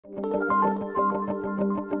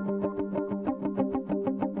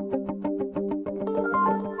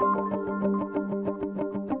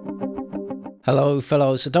Hello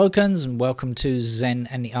fellow Sudokans and welcome to Zen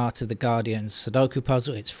and the Art of the Guardians Sudoku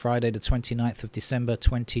puzzle. It's Friday the 29th of December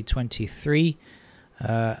 2023.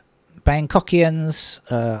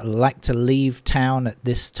 Bangkokians like to leave town at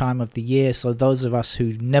this time of the year, so those of us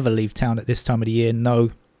who never leave town at this time of the year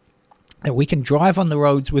know that we can drive on the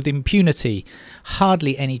roads with impunity.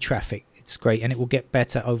 Hardly any traffic. It's great, and it will get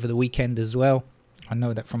better over the weekend as well. I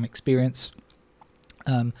know that from experience.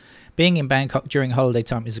 Being in Bangkok during holiday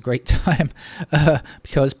time is a great time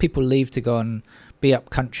because people leave to go and be up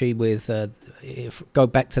country with, go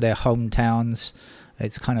back to their hometowns.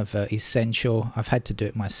 It's kind of essential. I've had to do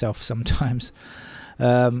it myself sometimes.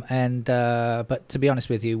 But to be honest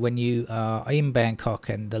with you, when you are in Bangkok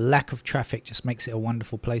and the lack of traffic just makes it a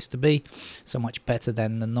wonderful place to be. So much better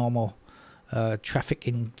than the normal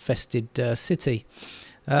traffic-infested city.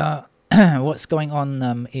 What's going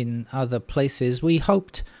on in other places? We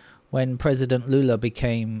hoped when President Lula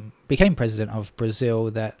became president of Brazil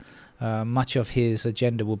that much of his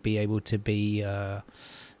agenda would be able to be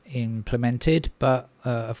implemented, but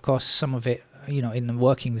of course some of it, within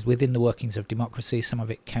the workings of democracy, some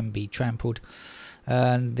of it can be trampled.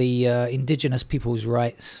 And the Indigenous People's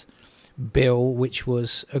Rights Bill, which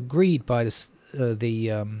was agreed by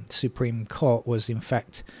the Supreme Court, was in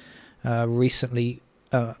fact recently,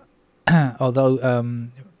 although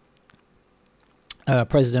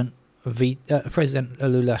President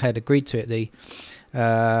Lula had agreed to it, the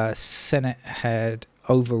Senate had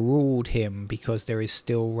overruled him because there is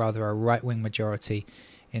still rather a right-wing majority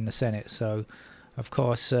in the Senate. So, of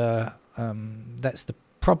course, that's the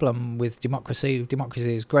problem with democracy.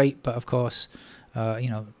 Democracy is great, but of course,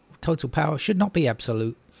 total power should not be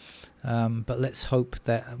absolute. But let's hope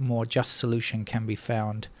that a more just solution can be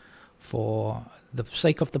found for the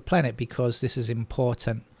sake of the planet, because this is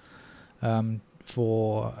important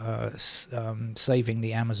for saving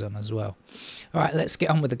the Amazon as well. Alright, let's get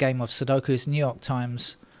on with the game of Sudoku. It's New York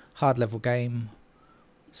Times hard level game.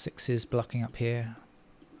 Sixes blocking up here.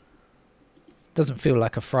 Doesn't feel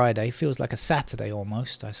like a Friday, feels like a Saturday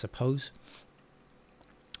almost, I suppose.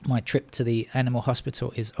 My trip to the animal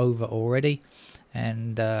hospital is over already,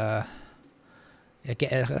 and like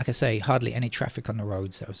I say, hardly any traffic on the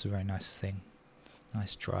roads. That was a very nice thing.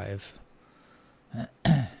 Nice drive.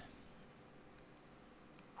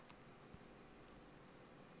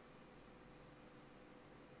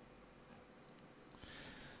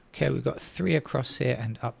 Okay, we've got 3 across here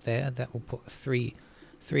and up there. That will put 3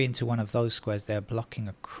 into one of those squares there, blocking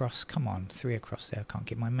across. Come on, 3 across there. I can't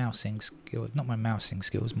get my mousing skills, not my mousing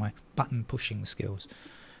skills, my button pushing skills.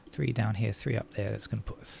 3 down here, 3 up there. That's going to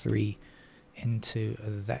put 3 into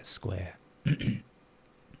that square.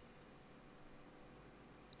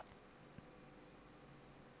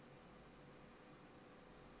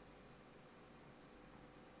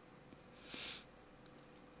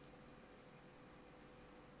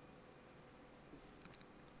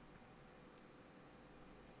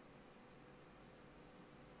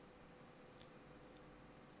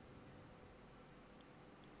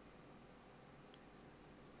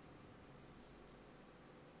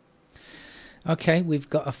 Okay, we've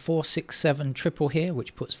got a 4, 6, 7 triple here,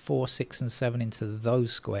 which puts 4, 6 and 7 into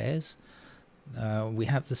those squares. We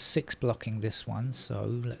have the 6 blocking this one,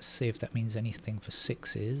 so let's see if that means anything for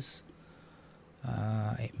 6s.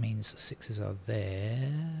 It means 6s are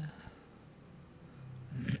there.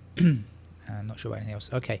 I'm not sure about anything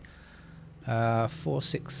else. Okay, 4,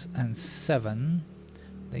 6 and 7.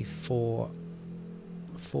 The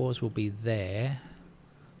 4s will be there.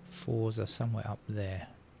 4s are somewhere up there.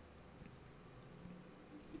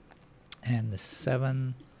 And the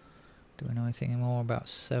 7, do we know anything more about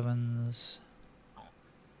 7s?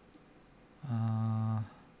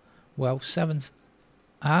 Well, 7s,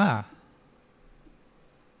 no,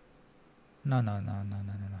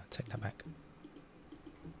 take that back.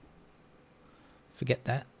 Forget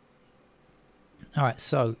that. Alright,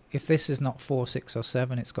 so if this is not 4, 6 or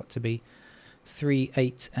 7, it's got to be 3,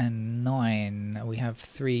 8 and 9. We have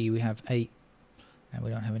 3, we have 8, and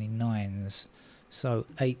we don't have any 9s. So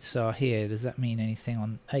 8s are here. Does that mean anything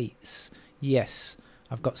on 8s? Yes,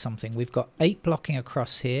 I've got something. We've got 8 blocking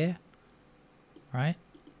across here, right?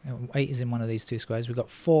 8 is in one of these 2 squares. We've got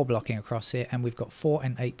 4 blocking across here, and we've got 4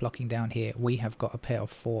 and 8 blocking down here. We have got a pair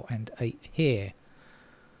of 4 and 8 here.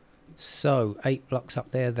 So 8 blocks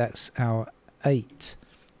up there, that's our 8.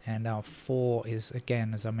 And our 4 is,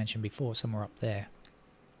 again, as I mentioned before, somewhere up there.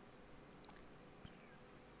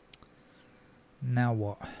 Now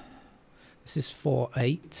what? This is 4,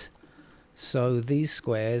 8. So these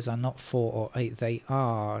squares are not 4 or 8. They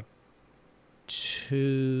are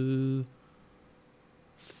 2,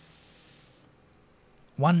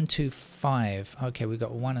 1, 2, 5. Okay, we've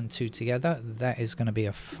got 1 and 2 together. That is going to be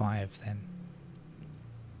a 5 then.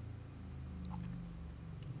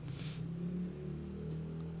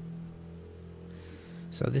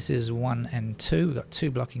 So this is 1 and 2. We've got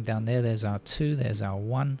 2 blocking down there. There's our 2. There's our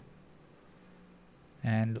 1.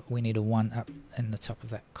 And we need a 1 up in the top of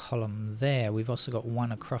that column there. We've also got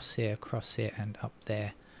 1 across here, and up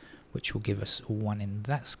there, which will give us 1 in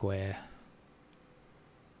that square.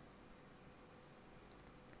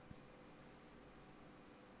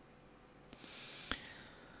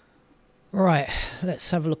 Right, let's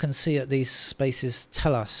have a look and see what these spaces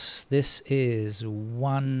tell us. This is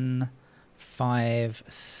 1, 5,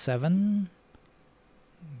 7.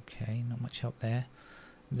 Okay, not much help there.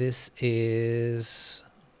 This is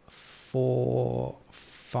 4,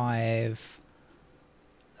 5,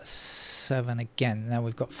 7 again. Now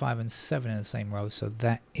we've got 5 and 7 in the same row, so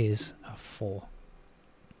that is a 4.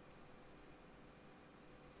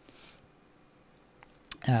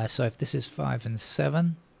 So if this is 5 and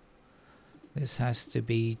 7, this has to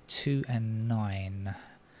be 2 and 9.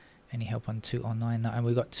 Any help on 2 or 9? No, and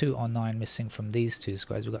we've got 2 or 9 missing from these two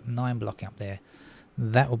squares. We've got 9 blocking up there.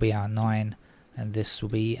 That will be our 9, and this will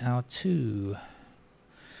be our 2.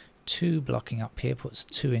 2 blocking up here puts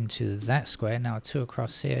 2 into that square. Now 2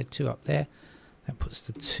 across here, 2 up there. That puts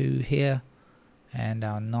the 2 here. And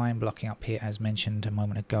our 9 blocking up here, as mentioned a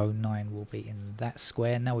moment ago, 9 will be in that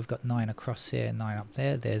square. Now we've got 9 across here, 9 up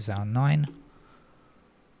there. There's our 9.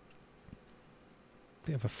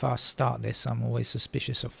 Bit of a fast start this. I'm always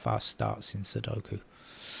suspicious of fast starts in Sudoku.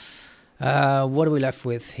 What are we left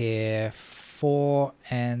with here? 4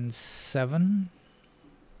 and 7.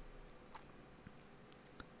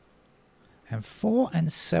 And 4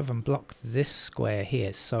 and 7 block this square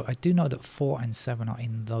here. So I do know that 4 and 7 are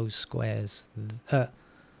in those squares. No,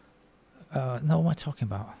 what am I talking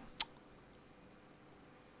about?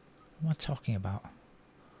 What am I talking about?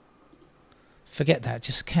 Forget that.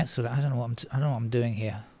 Just cancel that. I don't know what I'm doing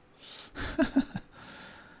here.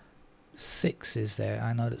 6 is there.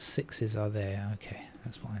 I know that 6s are there. Okay,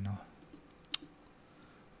 that's what I know.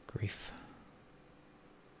 Grief.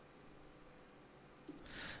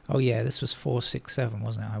 Oh yeah, this was 4, 6, 7,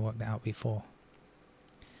 wasn't it? I worked that out before.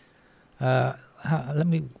 Let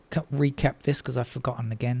me recap this because I've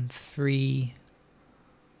forgotten again. 3.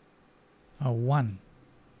 Oh, 1.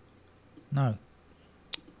 No.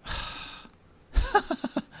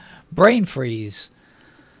 Brain freeze.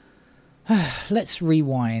 Let's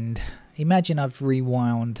rewind. Imagine I've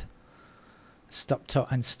rewound, stopped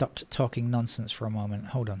talking nonsense for a moment.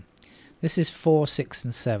 Hold on. This is 4, 6,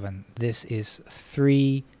 and 7. This is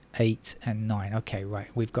 3, 8, and 9. Okay, right.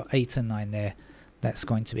 We've got 8 and 9 there. That's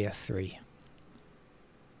going to be a 3.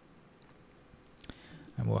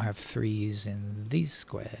 And we'll have 3s in these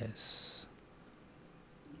squares.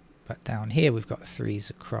 But down here we've got 3s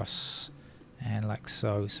across and like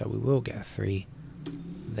so. So we will get a 3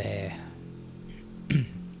 there.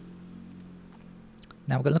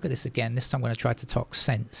 Now we're going to look at this again. This time I'm going to try to talk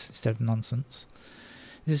sense instead of nonsense.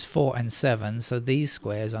 This is 4 and 7, so these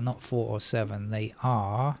squares are not 4 or 7. They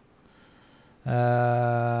are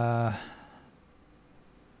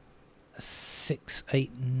 6,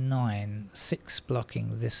 8, 9. 6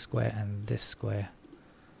 blocking this square and this square.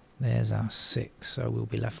 There's our 6, so we'll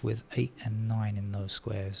be left with 8 and 9 in those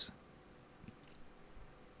squares.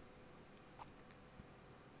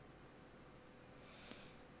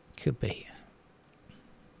 Could be.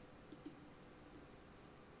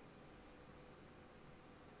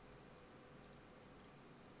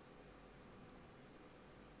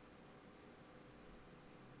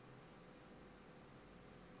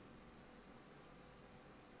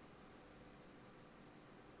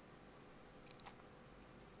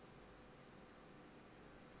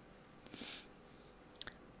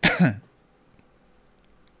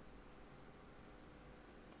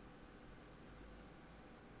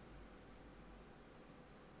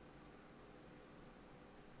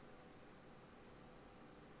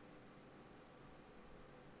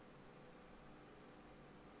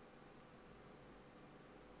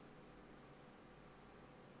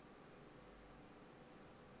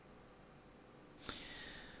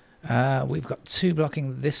 We've got 2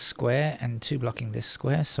 blocking this square and 2 blocking this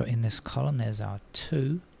square, so in this column there's our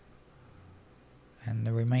 2, and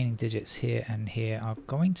the remaining digits here and here are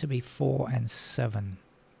going to be 4 and 7.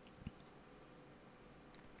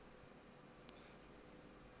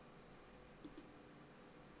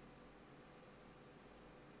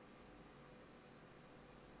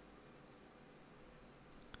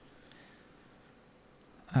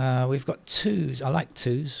 We've got 2s. I like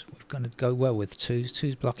 2s. We're going to go well with 2s.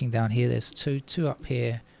 2s blocking down here. There's 2. 2 up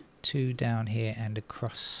here. 2 down here and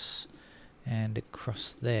across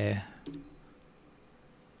there.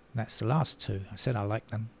 That's the last 2. I said I like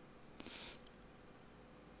them.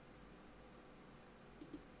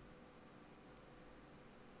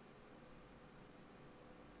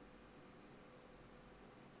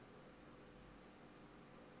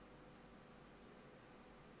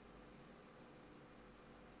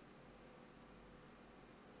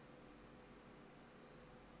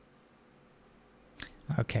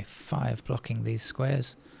 Okay, 5 blocking these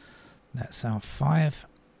squares. That's our 5.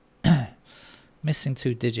 Missing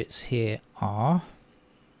 2 digits here are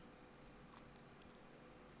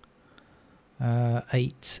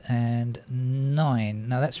 8 and 9.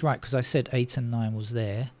 Now that's right, because I said 8 and 9 was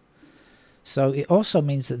there. So it also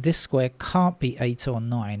means that this square can't be 8 or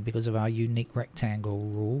 9 because of our unique rectangle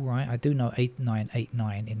rule, right? I do know 8, 9, 8,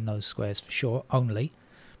 9 in those squares for sure, only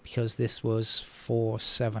because this was 4,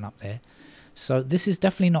 7 up there. So this is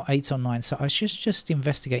definitely not 8 or 9, so I should just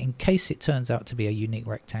investigate in case it turns out to be a unique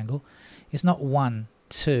rectangle. It's not 1,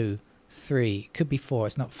 2, 3, it could be 4,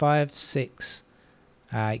 it's not 5, 6,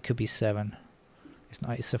 it could be 7. It's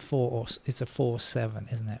not, it's a 4 or it's a 4, 7,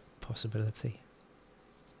 isn't it? Possibility.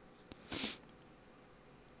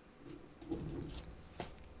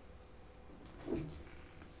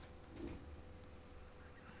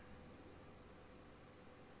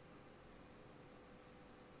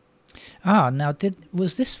 Ah, now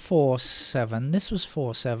was this 4, 7? This was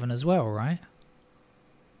 4, 7 as well, right?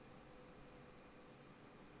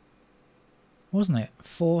 Wasn't it?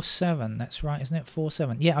 4, 7, that's right, isn't it? 4,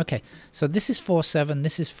 7. Yeah, okay. So this is 4, 7,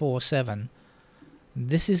 this is 4, 7.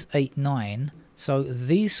 This is 8, 9. So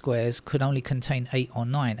these squares could only contain 8 or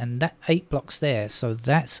 9. And that 8 blocks there, so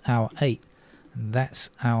that's our 8. And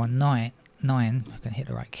that's our 9. I can hit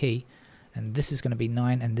the right key. And this is going to be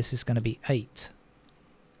 9, and this is going to be 8.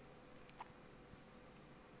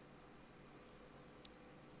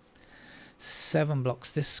 Seven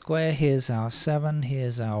blocks this square. Here's our 7.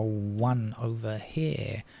 Here's our 1 over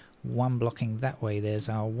here. 1 blocking that way. There's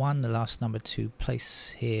our 1. The last number to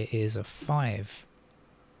place here is a 5.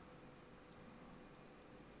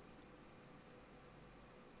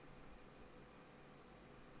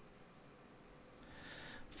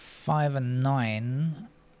 Five and 9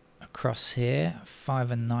 across here. 5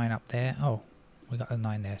 and 9 up there. Oh, we got the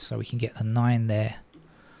 9 there, so we can get the 9 there.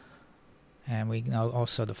 And we know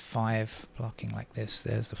also the 5 blocking like this.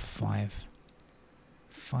 There's the 5.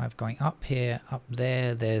 5 going up here, up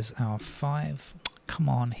there. There's our 5. Come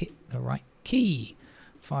on, hit the right key.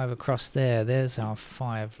 5 across there. There's our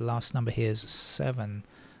 5. Last number here is 7.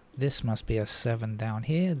 This must be a 7 down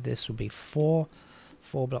here. This will be 4.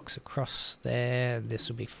 4 blocks across there. This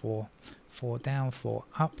will be 4. 4 down, 4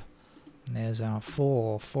 up. And there's our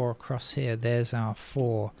 4. 4 across here. There's our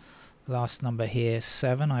 4. Last number here,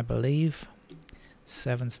 7, I believe.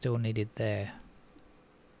 7 still needed there.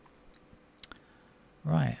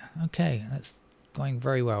 Right, okay, that's going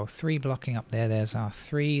very well. 3 blocking up there, there's our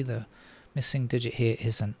 3. The missing digit here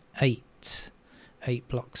is an 8. 8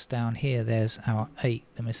 blocks down here, there's our 8.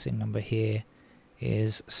 The missing number here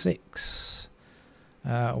is 6.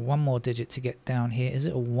 1 more digit to get down here. Is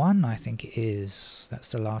it a 1? I think it is.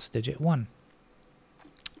 That's the last digit, 1.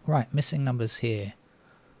 Right, missing numbers here.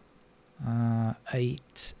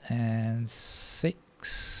 8 and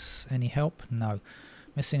 6. Any help? No.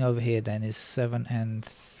 Missing over here then is 7 and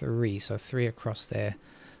 3. So 3 across there.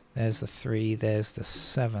 There's the 3. There's the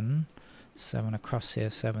 7. 7 across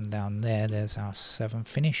here. 7 down there. There's our 7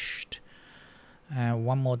 finished.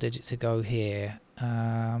 1 more digit to go here.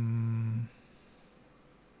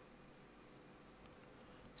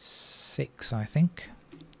 6, I think.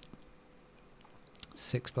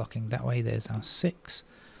 6 blocking that way. There's our 6.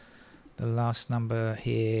 The last number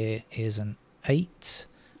here is an 8.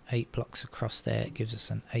 8 blocks across there. It gives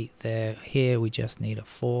us an 8 there. Here we just need a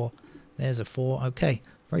 4. There's a 4. Okay,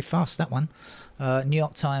 very fast that one. New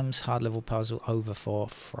York Times hard level puzzle over for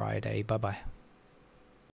Friday. Bye bye.